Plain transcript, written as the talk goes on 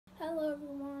Hello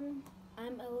everyone,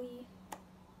 I'm Ellie.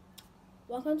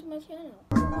 Welcome to my channel.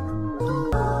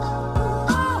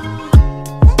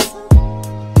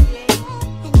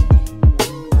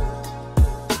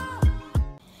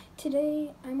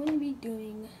 Today I'm going to be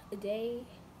doing a day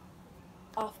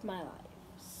off my life.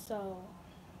 So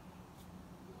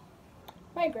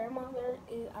my grandmother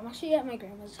is, I'm actually at my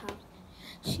grandma's house.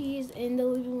 She's in the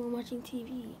living room watching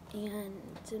TV, and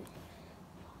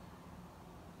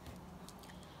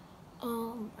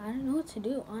I don't know what to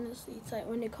do, honestly. It's like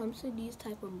when it comes to these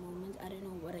type of moments, I don't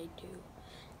know what I do.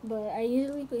 But I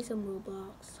usually play some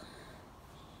Roblox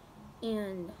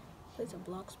and play some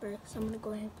Bloxburg, so I'm gonna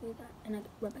go ahead and play that, and I'll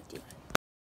get right back to you.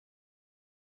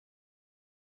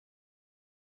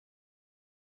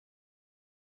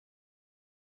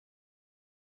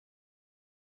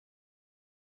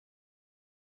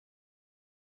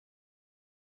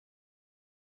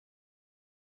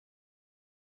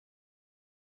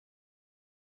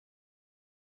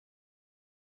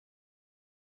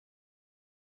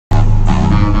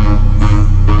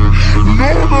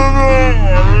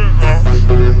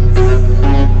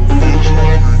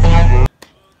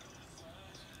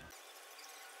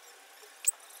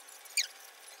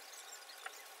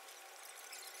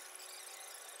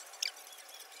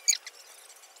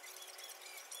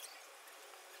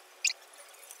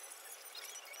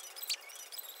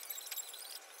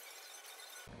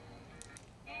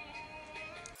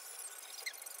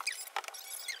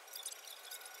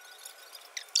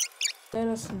 Let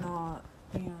us not,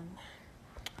 man.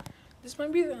 This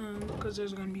might be the end because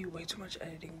there's gonna be way too much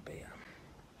editing, but yeah.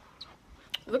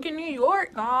 Look at New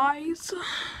York, guys.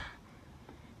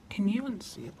 Can you even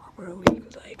see it properly?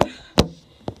 Like,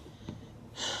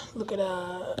 look at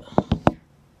that.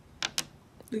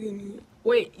 Look at me.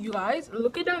 Wait, you guys,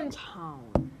 look at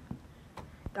downtown.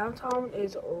 Downtown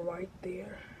is right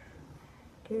there.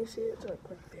 Can you see it? It's like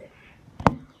right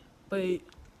there. But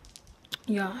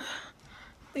yeah.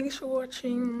 Thanks for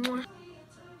watching.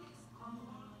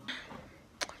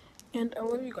 And I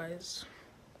love you guys.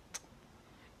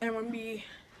 And I'm gonna be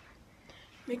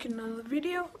making another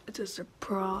video. It's a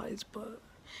surprise, but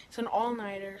it's an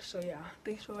all-nighter. So yeah,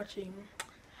 thanks for watching.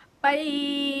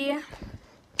 Bye.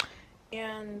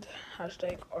 And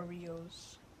hashtag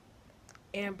Oreos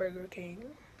and Burger King,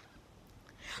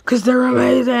 'cause they're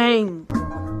amazing.